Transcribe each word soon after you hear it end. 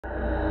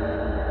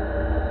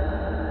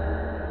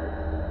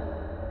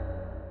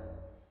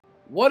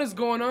What is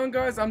going on,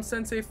 guys? I'm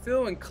Sensei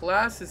Phil and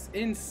class is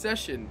in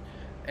session,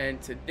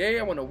 and today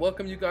I want to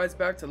welcome you guys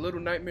back to Little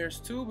Nightmares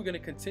 2. We're going to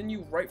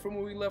continue right from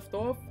where we left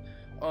off.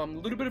 A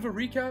little bit of a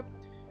recap.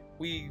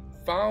 We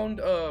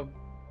found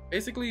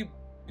basically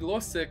we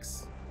lost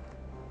 6.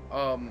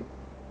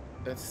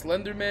 The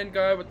Slender Man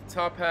guy with the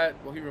top hat,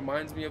 well, he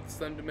reminds me of the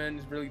Slender Man.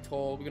 He's really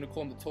tall. We're gonna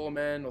call him the tall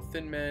man or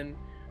thin man.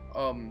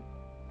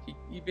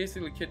 He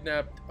basically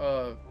kidnapped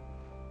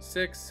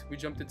 6. We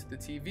jumped into the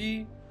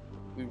TV.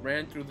 We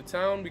ran through the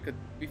town.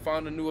 We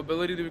found a new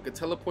ability that we could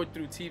teleport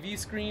through TV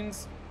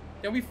screens.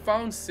 Then we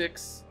found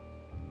 6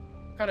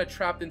 kind of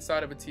trapped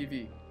inside of a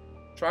TV.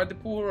 Tried to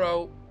pull her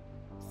out.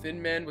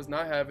 Thin Man was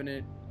not having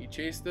it. He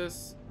chased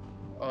us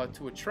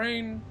to a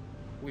train.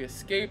 We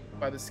escaped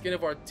by the skin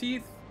of our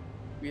teeth.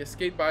 We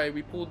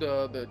pulled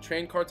the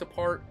train carts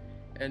apart,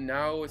 and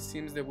now it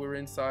seems that we're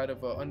inside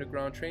of an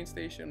underground train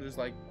station,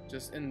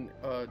 just in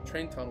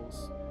train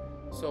tunnels.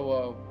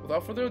 So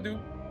without further ado,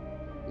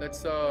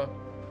 let's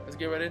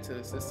get right into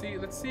this.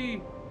 Let's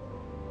see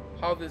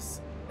how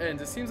this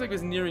ends. It seems like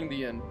it's nearing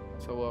the end.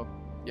 So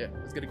yeah,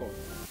 let's get it going.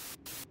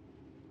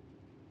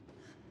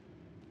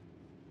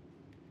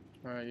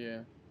 All right, yeah.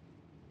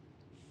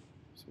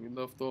 So we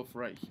left off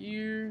right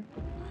here.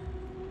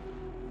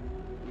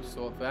 We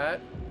saw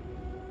that.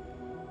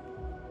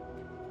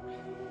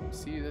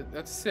 See,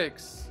 that's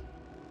 6.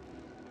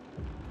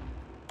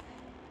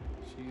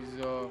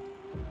 She's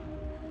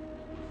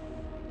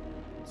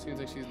seems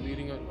like she's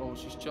leading us. Oh,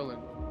 she's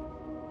chilling.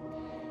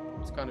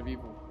 It's kind of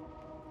evil.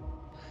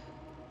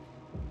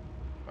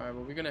 Alright,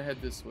 well, we're gonna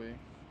head this way.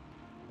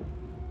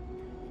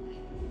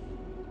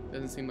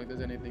 Doesn't seem like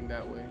there's anything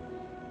that way.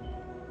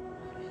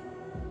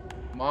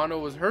 Mono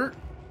was hurt.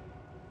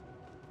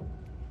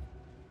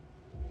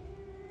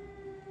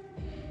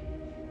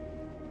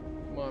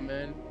 Come on,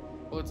 man.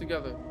 Pull it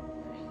together.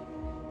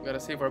 We gotta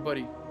save our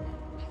buddy.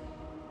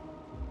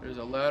 There's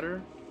a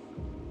ladder.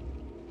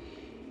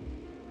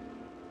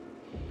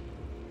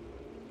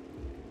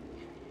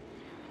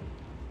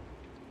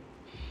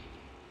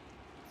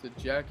 It's a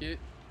jacket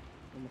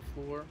on the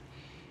floor.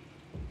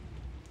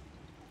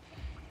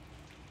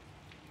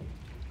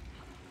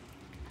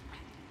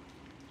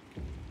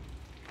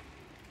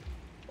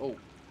 Oh,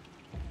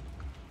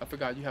 I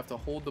forgot you have to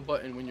hold the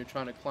button when you're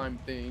trying to climb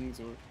things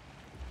or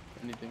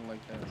anything like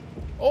that.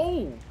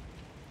 Oh!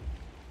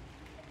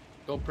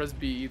 Don't press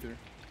B either.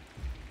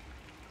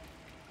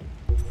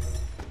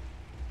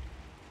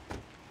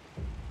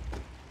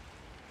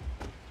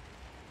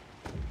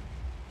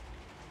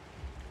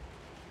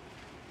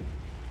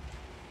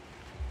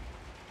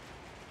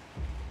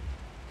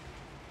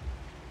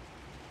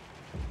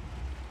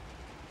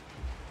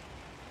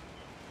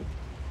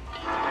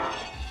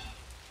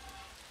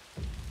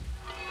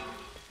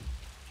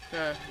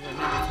 Yeah,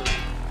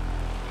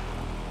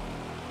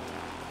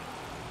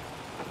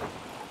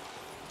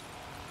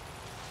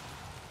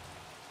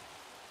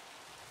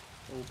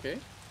 okay.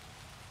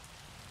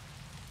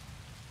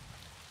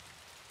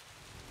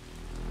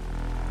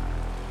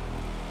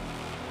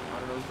 I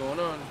don't know what's going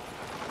on.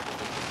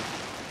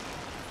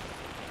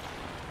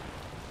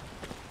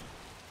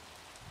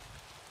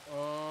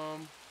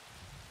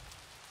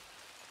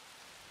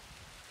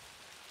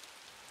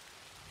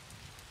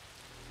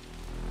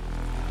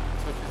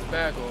 Took his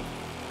bag off.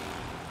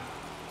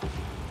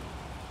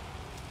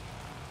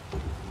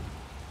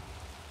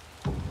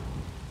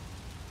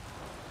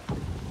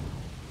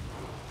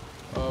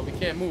 We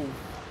can't move.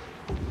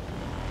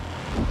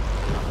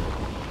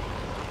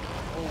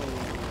 Oh,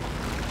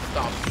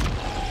 stop.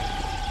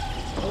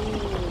 Oh.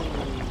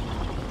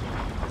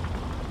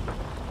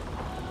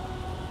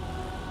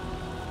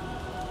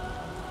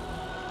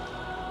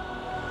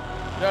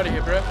 Get out of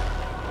here, bruh.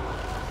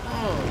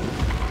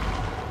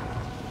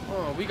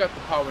 Oh, we got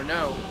the power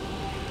now.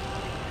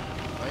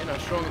 Oh, you're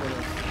not strong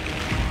enough.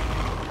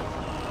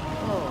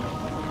 Oh.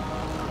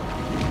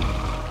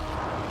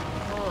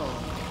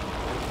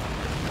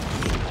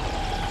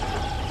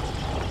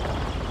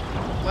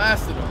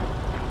 Blasted him.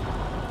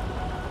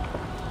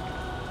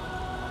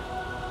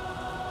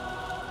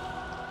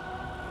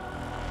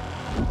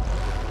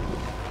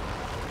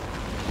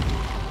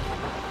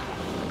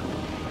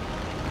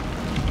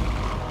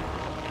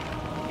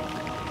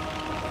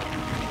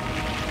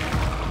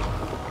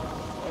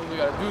 What do we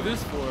gotta do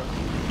this for?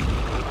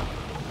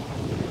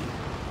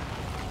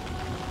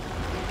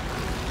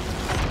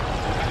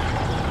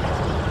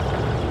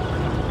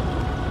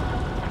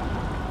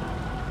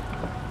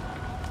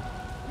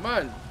 Come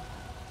on.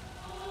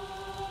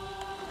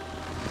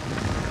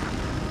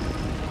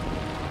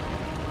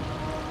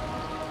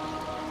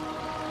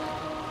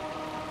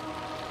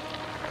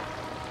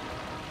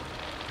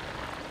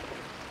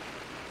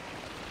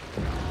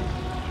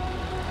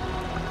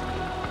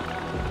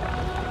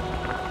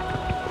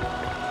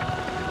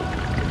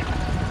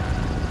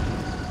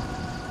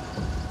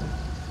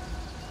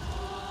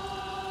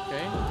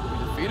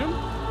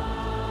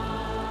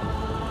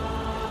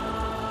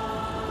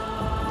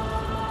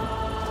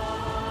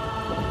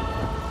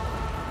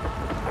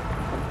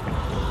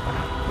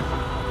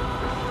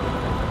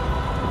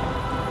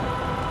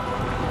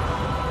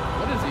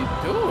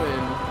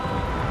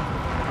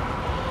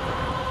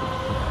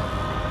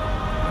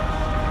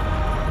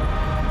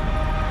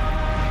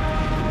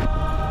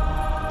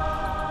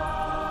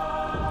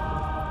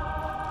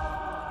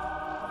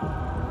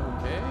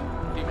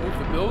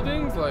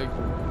 like.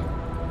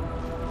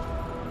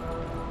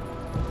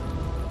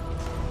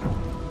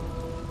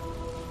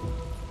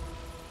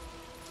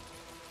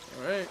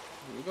 Alright,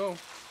 here we go.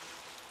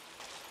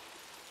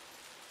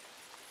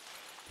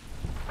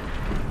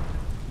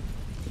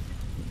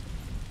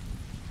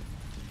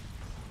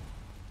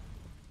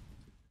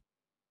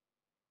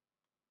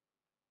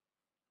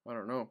 I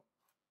don't know.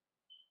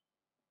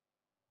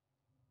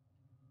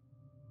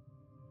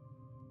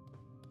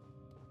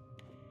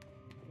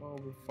 Well,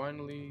 we're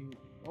finally...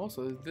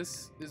 Also,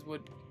 this is what,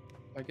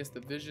 I guess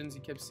the visions he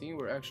kept seeing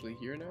were actually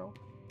here now?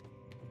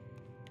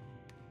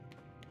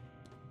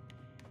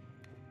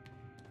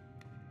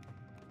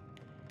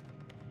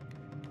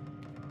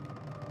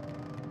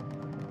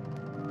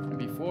 And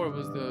before it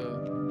was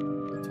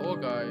the tall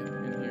guy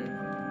in here.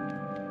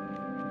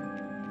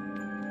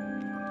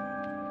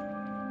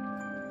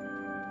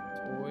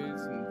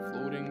 Toys and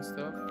floating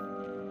stuff.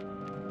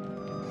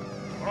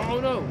 Oh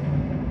no!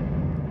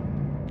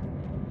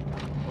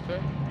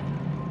 Okay.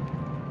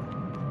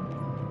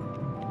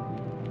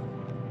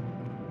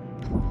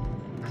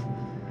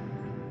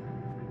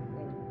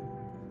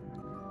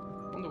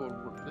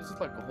 This is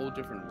like a whole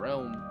different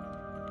realm.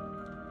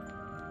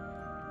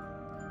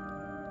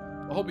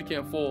 I hope he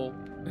can't fall.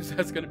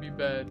 That's gonna be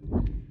bad.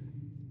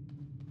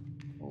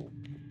 Oh.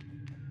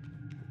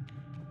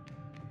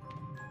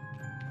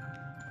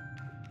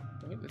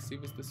 Okay, let's see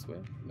what's this way.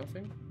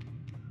 Nothing?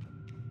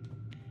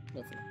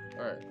 Nothing.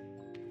 Alright.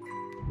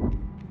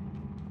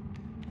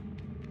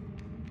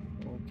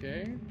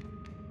 Okay.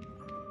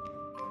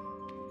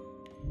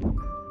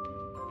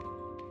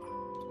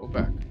 Let's go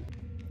back.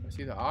 I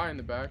see the eye in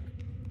the back.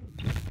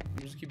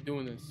 I'll just keep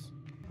doing this.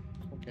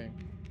 Okay.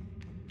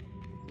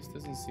 This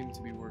doesn't seem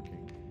to be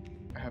working.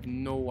 I have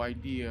no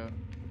idea.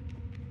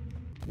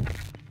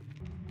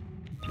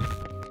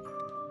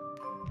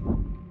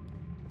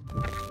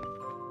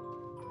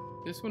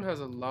 This one has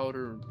a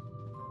louder...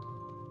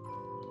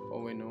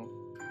 Oh wait, no.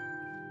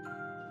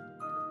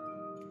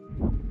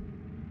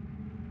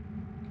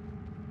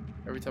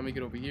 Every time I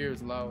get over here,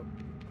 it's loud.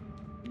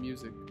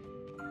 Music.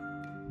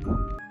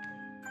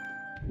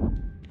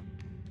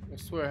 I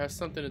swear it has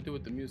something to do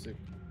with the music.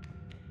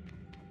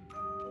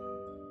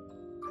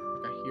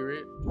 Like I hear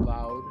it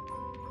loud.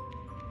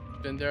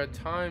 Then there are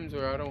times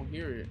where I don't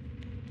hear it.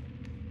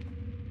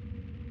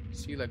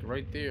 See, like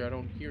right there, I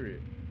don't hear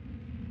it.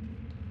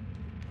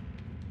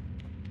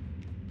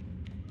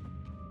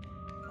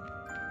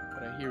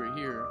 But I hear it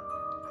here.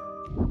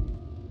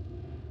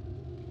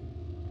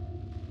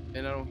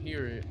 And I don't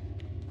hear it.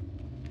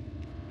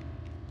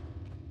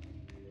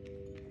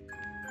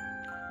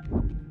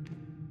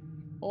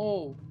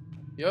 Oh,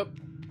 yep.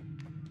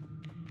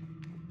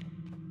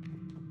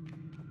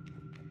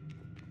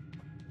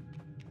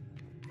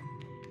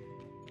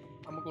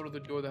 I'm gonna go to the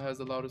door that has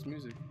the loudest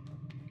music.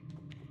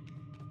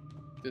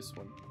 This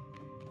one.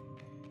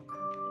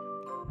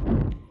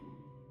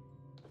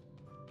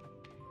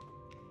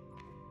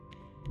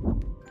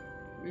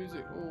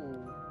 Music,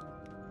 oh.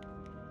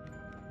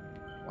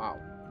 Wow.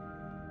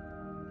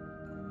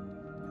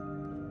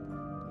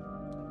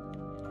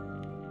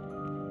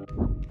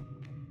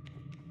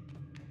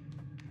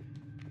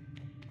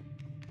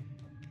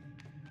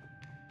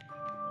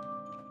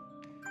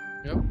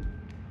 Yep.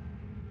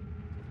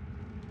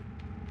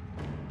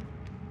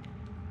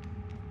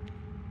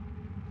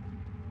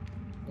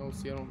 No,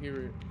 see, I don't hear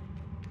it.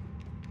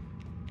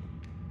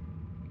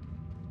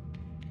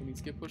 Can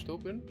these get pushed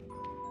open?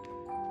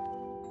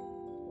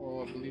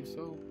 Oh, I believe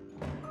so.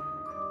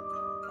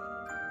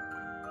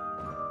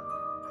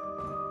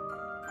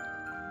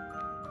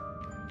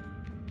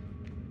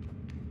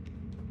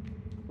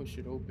 Push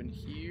it open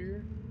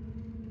here.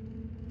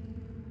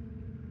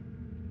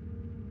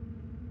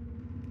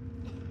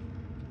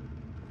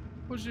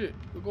 Push it.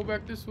 We'll go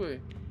back this way.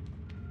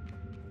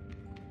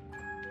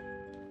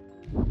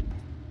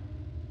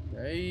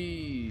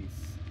 Nice.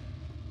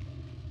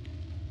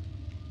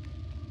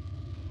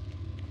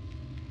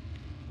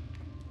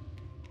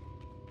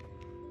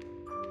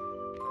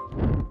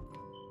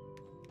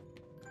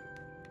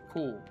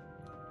 Cool.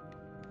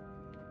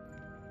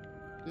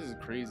 This is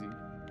crazy.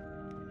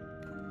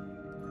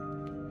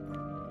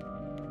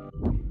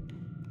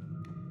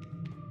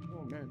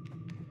 Oh man.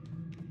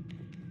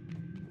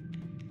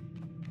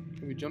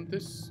 Can we jump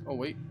this? Oh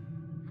wait.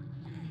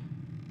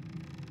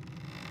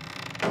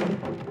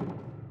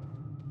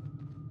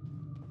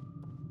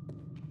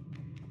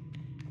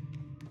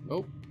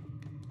 Nope.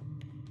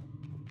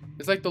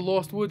 It's like the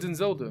Lost Woods in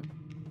Zelda.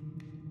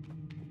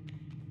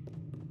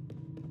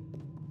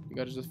 You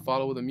gotta just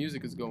follow where the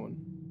music is going.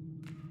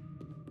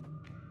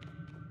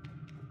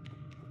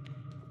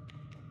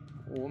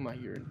 Oh, what am I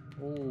hearing?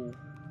 Oh.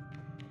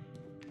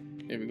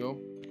 There we go.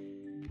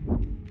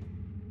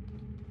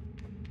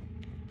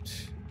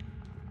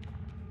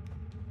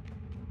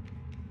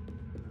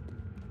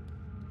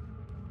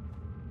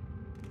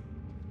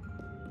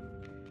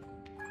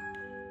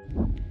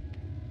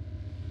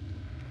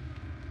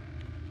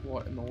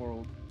 What in the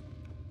world?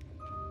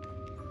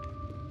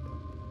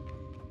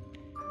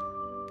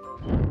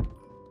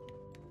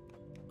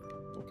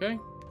 Okay.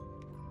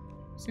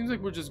 Seems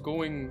like we're just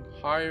going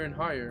higher and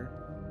higher.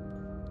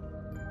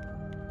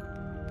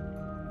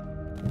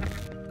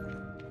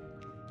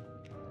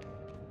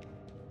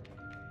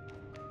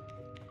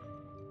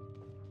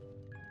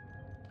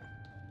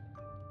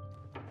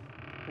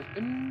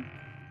 Open.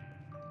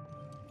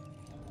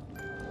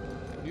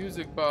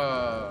 Music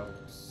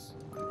box.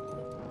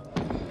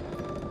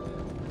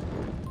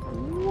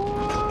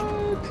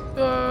 What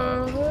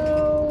the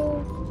hell?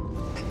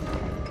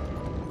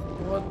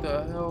 What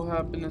the hell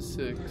happened to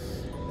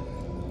 6?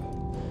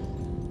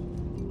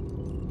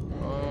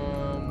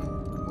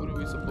 What are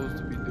we supposed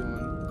to be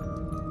doing?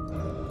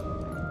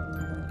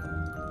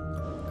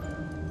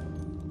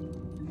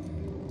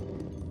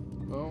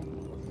 Oh,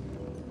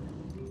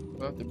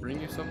 do I have to bring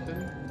you something?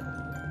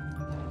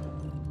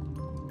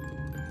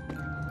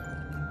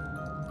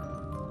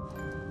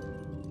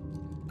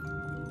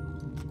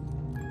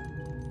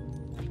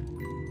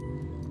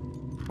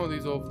 Oh,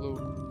 these all flew.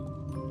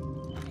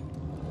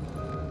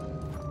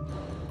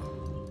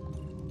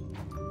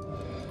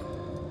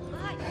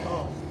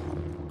 Oh.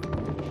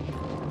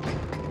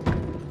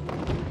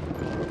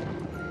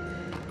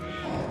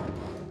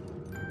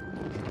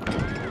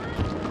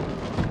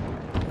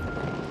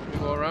 Can we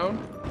go around?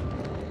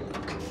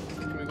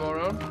 Can we go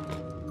around?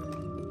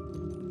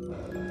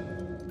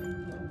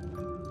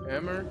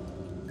 Hammer.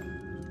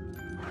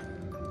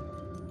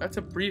 That's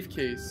a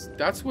briefcase.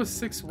 That's what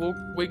 6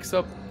 wakes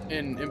up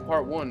in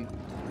part 1.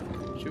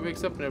 She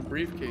wakes up in a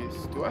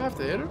briefcase. Do I have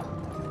to hit her?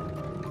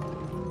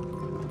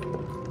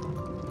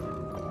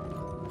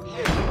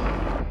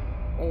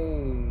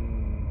 Oh.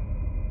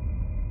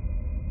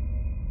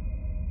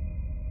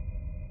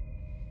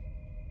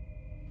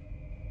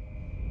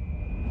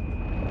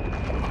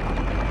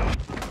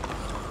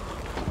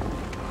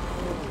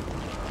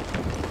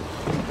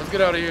 Let's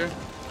get out of here.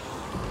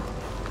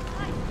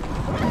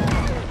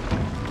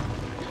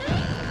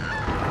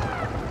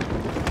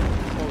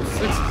 Oh,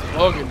 6 is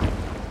bugging.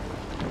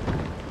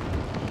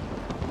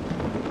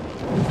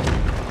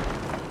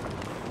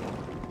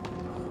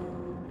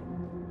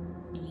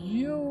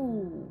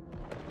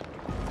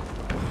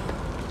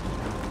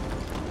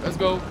 Let's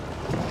go.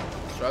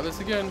 Let's try this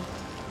again.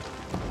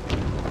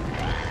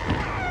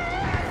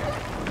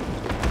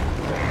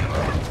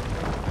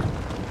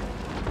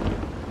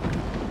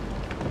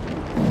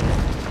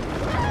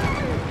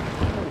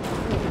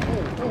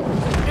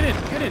 Get in,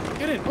 get in,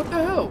 get in. What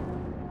the hell?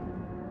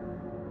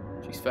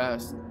 She's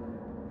fast.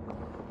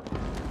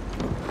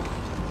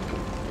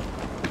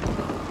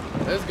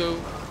 Let's go.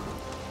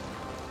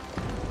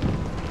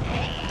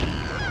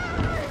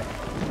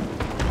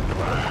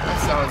 That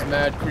sounds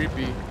mad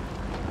creepy.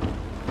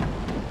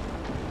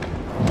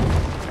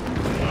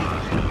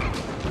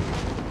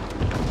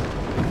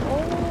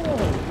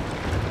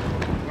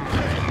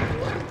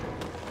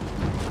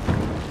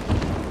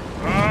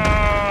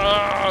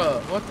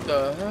 What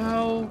the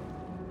hell?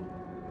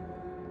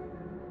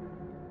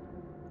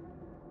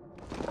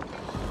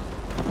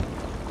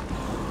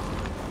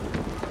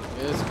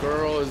 This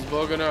girl is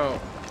bugging out.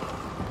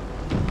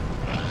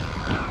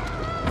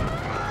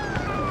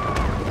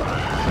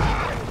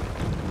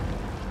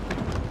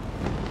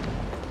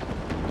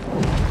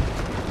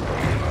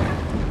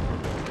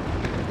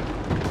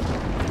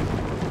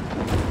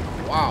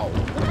 Wow.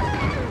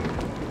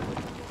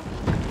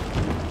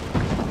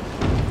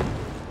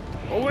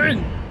 Go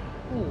in.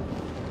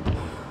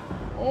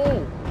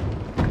 Oh!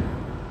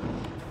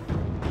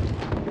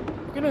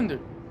 Get under!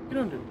 Get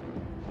under!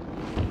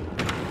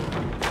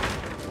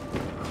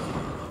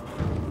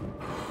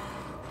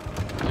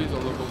 Please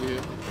don't look over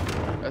here.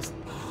 That's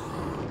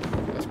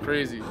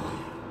crazy.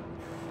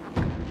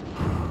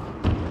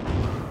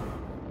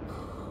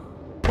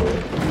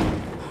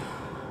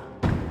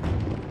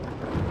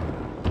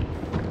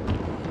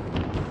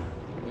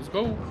 Let's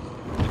go.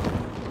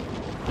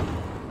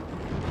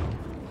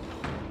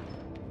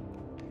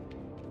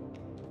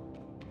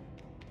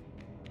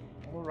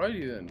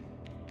 Alrighty then.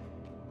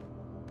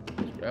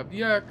 Let's grab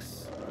the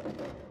axe.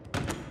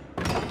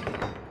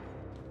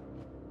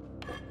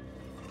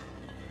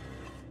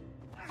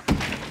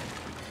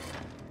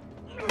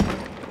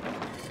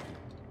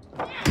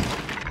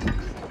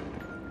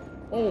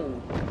 Oh.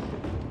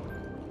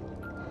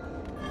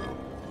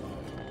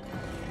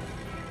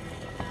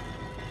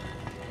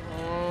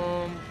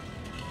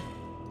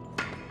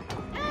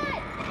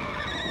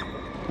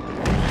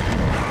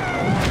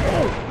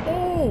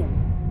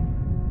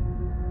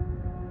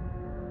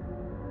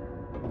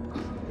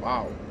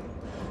 Wow.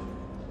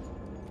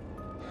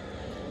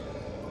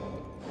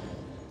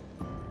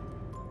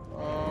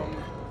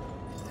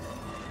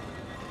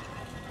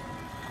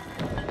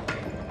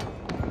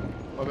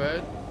 My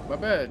bad. My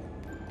bad.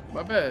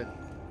 My bad.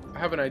 I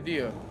have an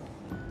idea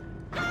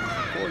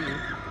for you.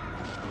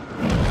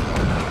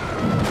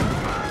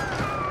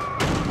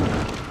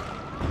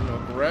 I'm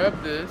gonna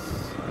grab this.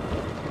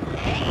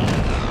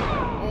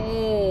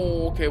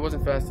 Oh, okay. It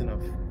wasn't fast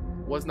enough.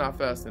 Was not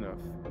fast enough.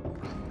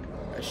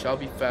 I shall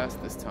be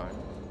fast this time.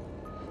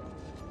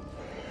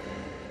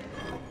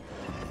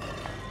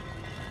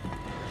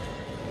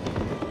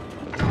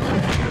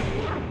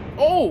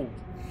 Oh!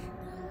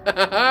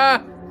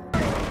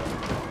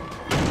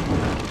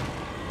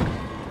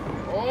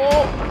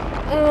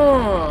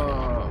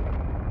 Oh!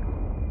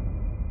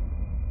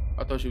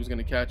 I thought she was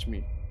gonna catch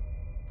me.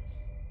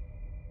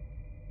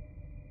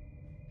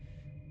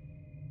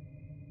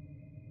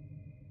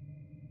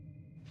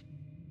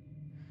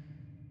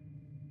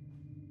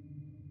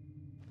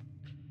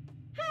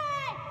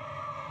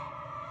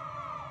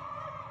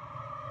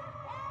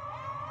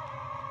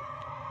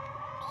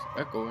 It's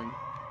echoing.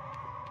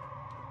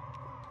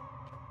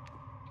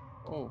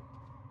 Oh.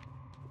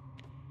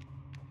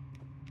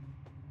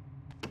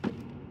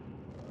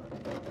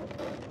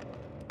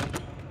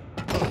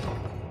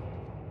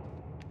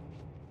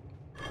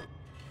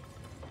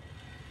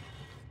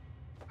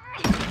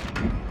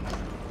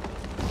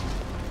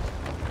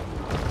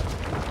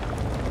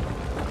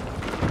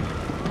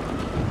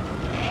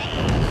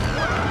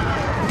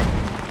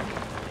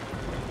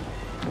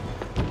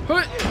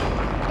 Hut!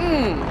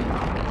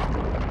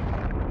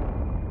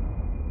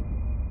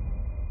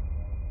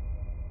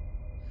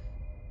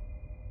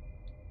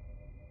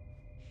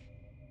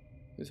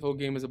 This whole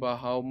game is about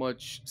how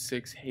much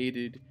Six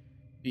hated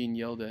being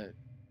yelled at.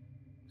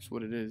 That's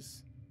what it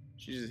is.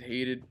 She just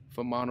hated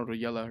for Mono to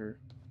yell at her.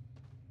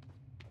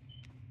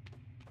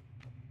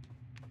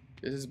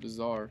 This is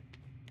bizarre.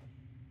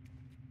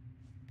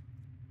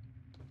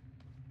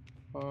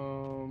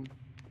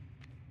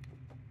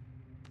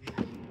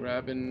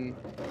 Grabbing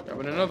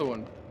another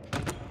one.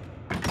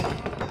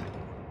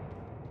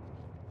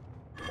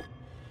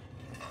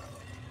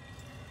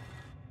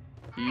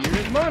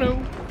 Here's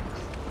Mono.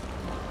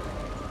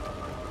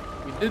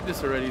 We did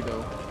this already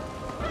though.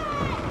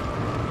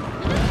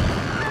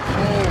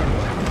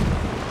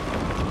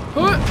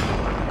 Oh.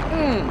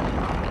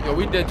 Yo,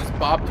 we dead just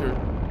bopped her.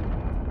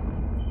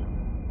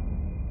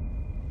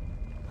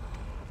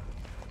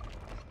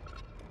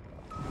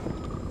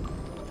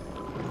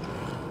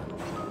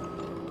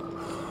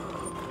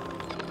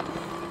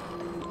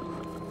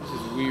 This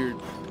is weird.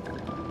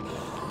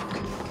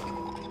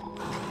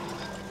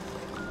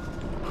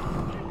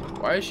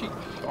 Why is she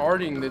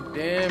guarding the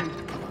damn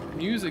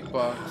music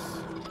box?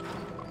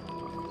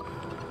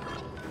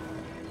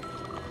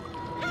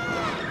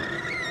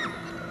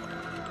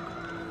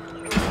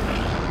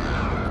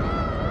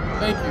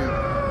 Thank you.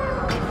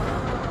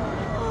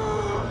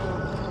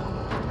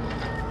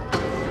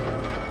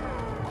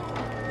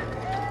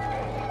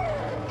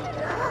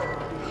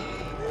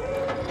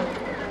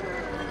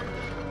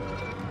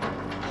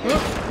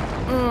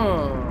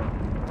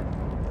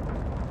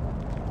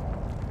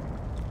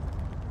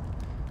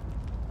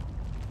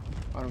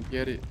 I don't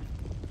get it.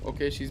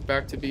 Okay, she's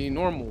back to being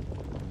normal.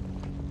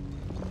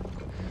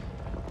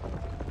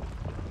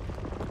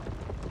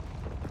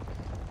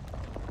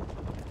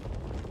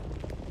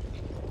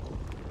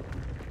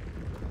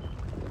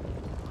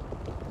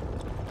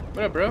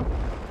 What up, bro?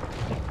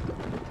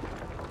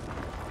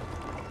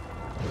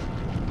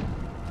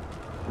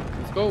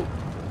 Let's go.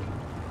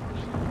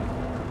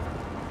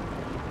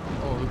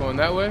 Oh, we're going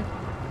that way?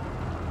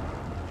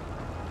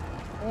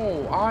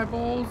 Oh,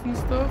 eyeballs and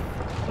stuff?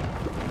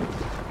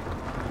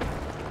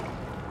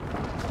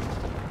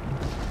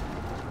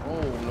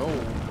 Oh, no.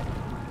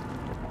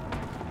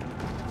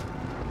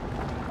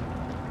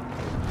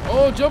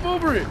 Oh, jump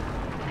over it!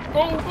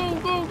 Go, go,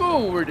 go,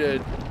 go! We're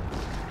dead.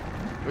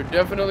 We're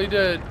definitely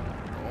dead.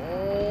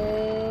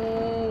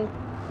 Oh.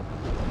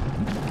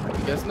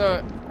 Guess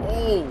not.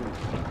 Oh.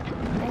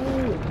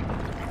 Oh.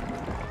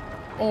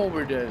 Oh,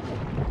 we're dead.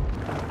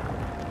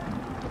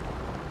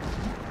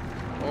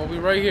 Oh, we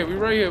right here. We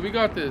right here. We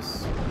got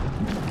this.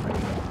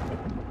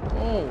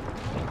 Oh.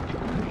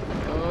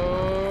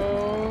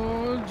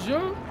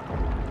 Jump.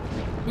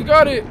 We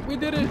got it. We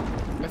did it.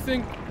 I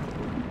think.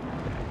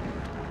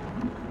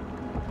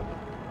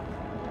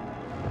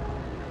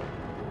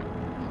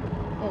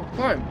 Oh,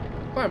 climb.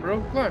 Climb,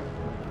 bro. Climb.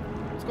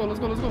 Let's go. Let's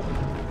go. Let's go.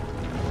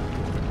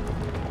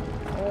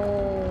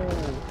 Oh.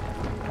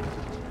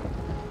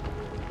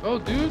 Oh,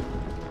 dude.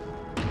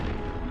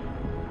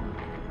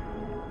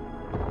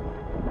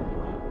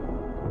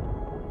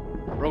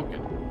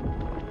 Broken.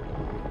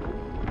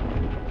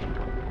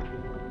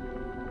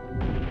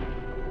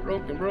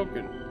 Broken,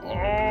 broken.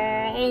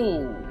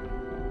 Oh!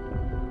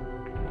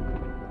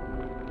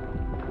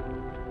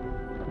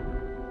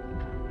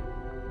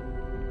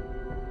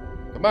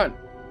 Come on.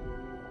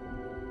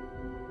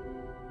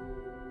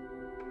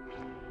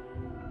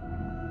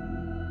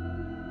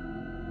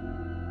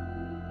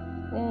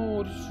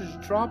 Oh, did you just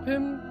drop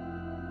him?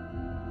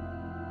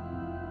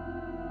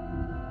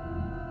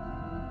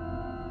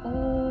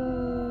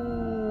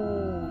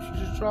 Oh, she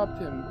just dropped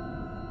him.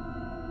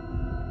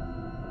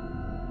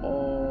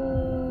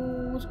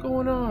 Oh, what's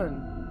going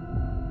on?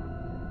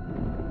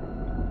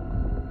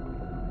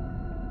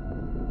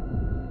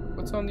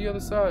 What's on the other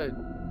side?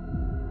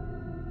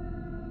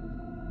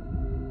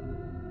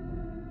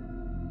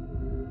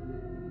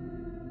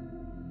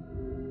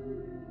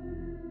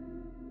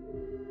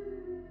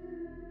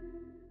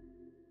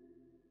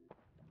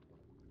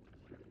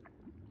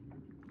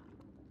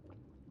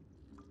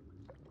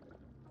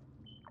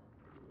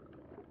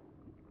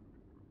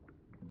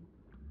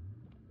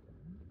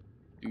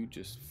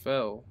 just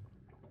fell.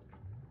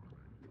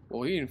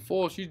 Well, he didn't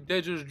fall.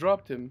 They just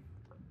dropped him.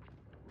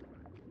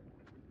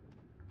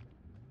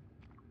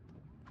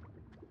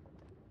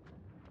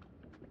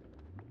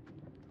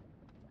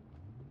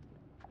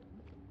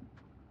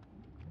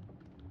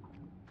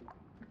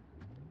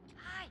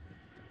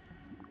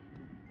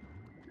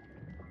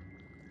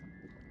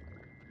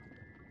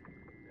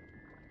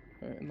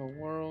 What in the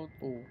world?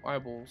 Oh,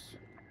 eyeballs.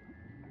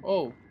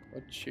 Oh,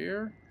 a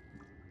chair?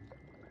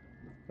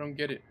 I don't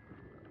get it.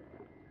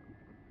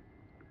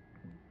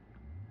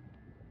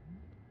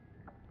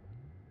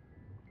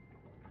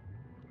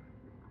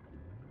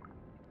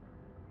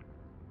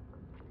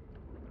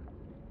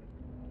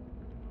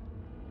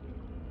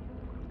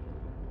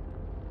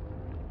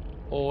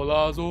 All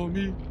eyes on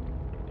me.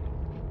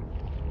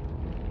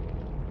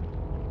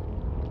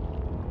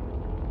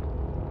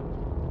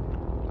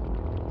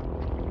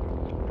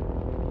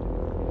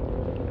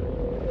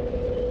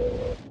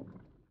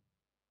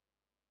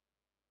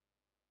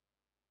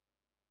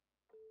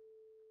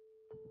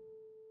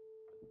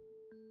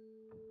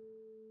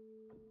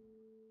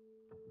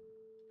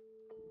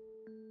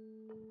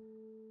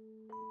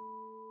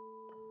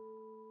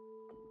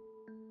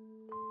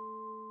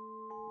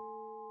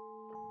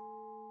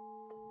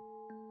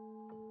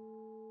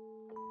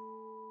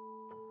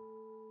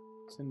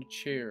 It's in a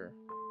chair.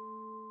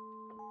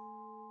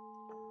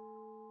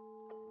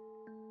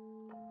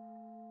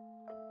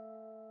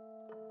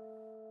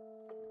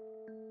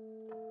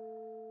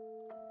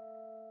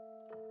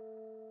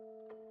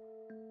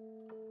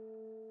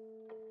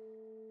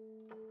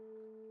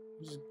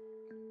 He's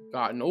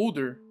gotten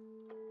older.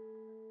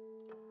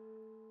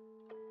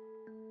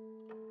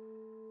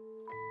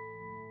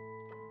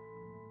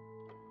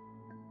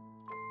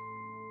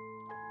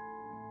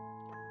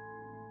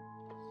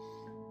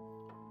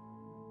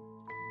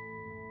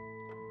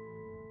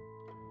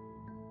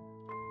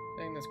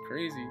 Dang, that's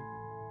crazy.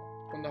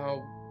 Wonder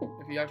how,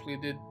 if he actually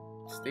did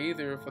stay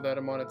there for that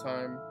amount of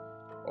time,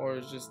 or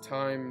is just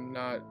time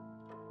not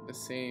the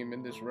same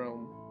in this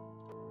realm.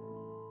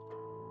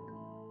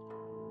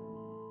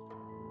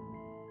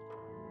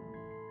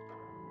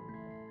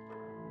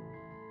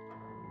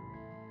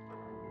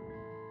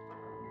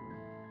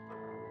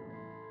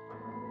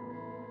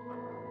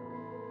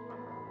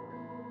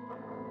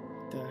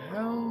 What the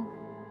hell?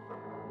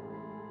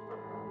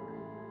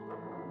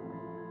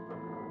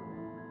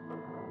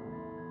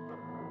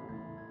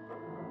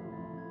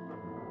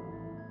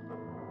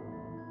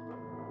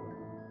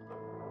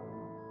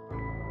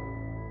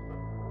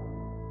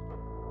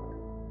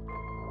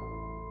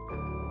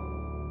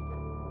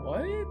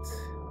 What?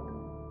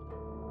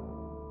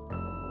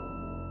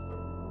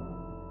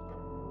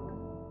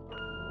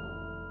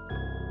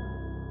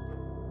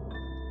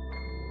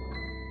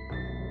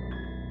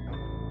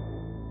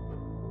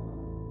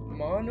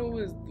 Mono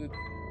is the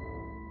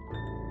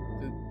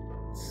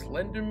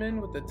Slenderman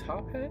with the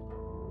top hat?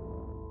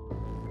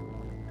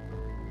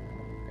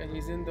 And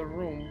he's in the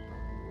room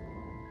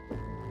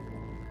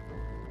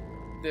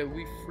that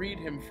we freed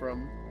him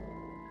from.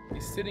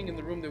 He's sitting in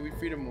the room that we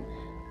freed him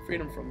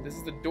from. This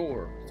is the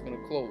door. It's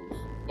gonna close.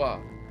 Bah.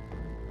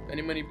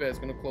 Any money bet, it's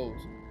gonna close.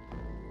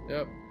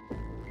 Yep.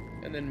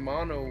 And then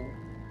Mono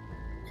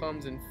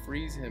comes and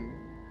frees him.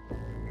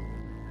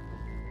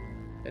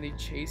 And he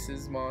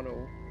chases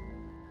Mono.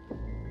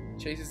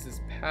 Chases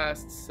his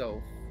past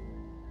self.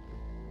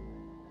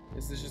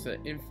 Is this just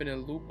an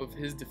infinite loop of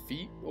his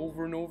defeat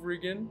over and over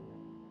again?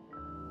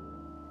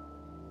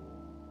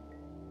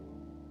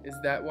 Is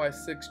that why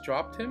Six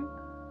dropped him?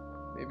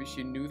 Maybe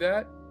she knew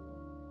that?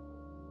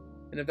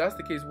 And if that's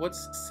the case,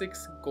 what's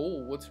Six's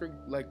goal? What's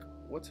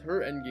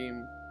her end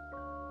game?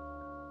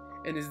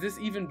 And is this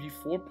even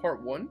before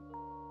part 1?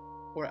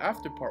 Or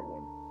after part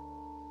 1?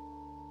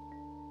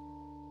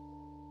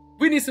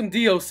 We need some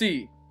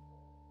DLC.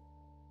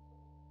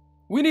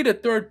 We need a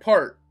third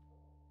part.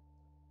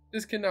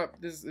 This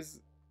is...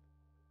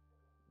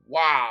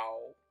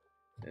 Wow.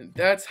 And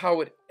that's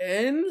how it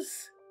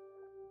ends?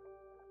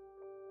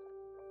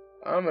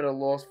 I'm at a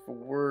loss for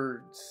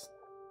words.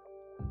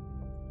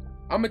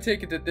 I'm gonna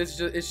take it that it's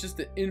just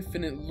the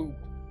infinite loop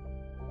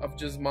of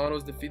just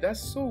Mono's defeat.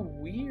 That's so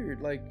weird.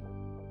 Like,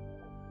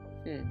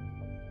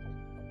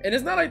 And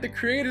it's not like the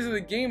creators of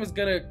the game is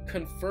gonna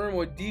confirm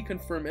or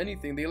deconfirm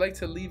anything. They like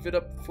to leave it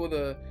up for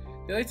the.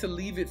 They like to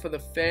leave it for the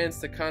fans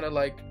to kind of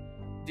like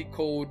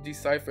decode,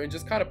 decipher, and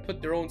just kind of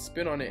put their own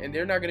spin on it. And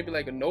they're not gonna be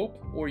like a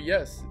nope or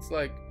yes. It's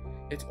like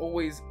it's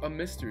always a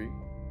mystery.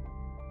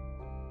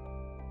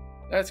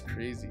 That's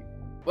crazy.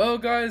 Well,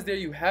 guys, there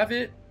you have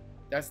it.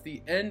 That's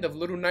the end of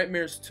Little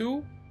Nightmares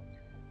 2.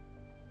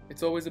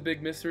 It's always a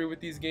big mystery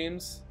with these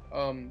games.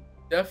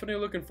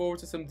 Definitely looking forward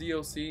to some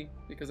DLC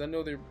because I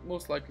know they're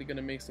most likely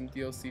gonna make some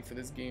DLC for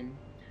this game.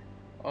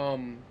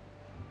 And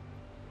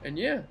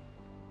yeah,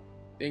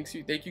 thank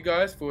you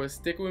guys for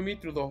sticking with me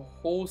through the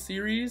whole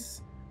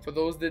series. For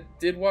those that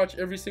did watch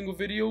every single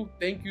video,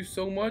 thank you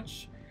so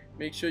much.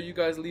 Make sure you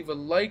guys leave a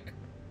like,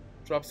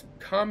 drop some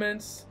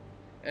comments,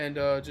 and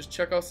just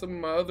check out some of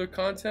my other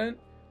content.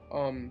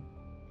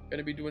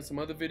 Gonna be doing some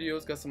other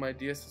videos. Got some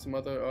ideas for some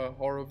other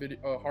horror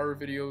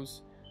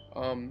videos.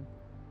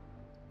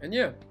 And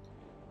yeah,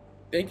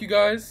 thank you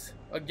guys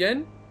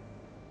again.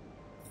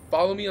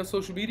 Follow me on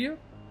social media,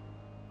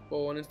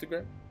 or on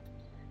Instagram,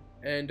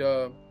 and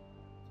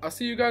I'll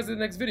see you guys in the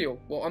next video.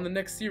 Well, on the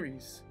next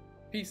series.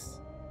 Peace.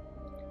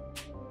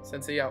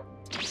 Sensei out.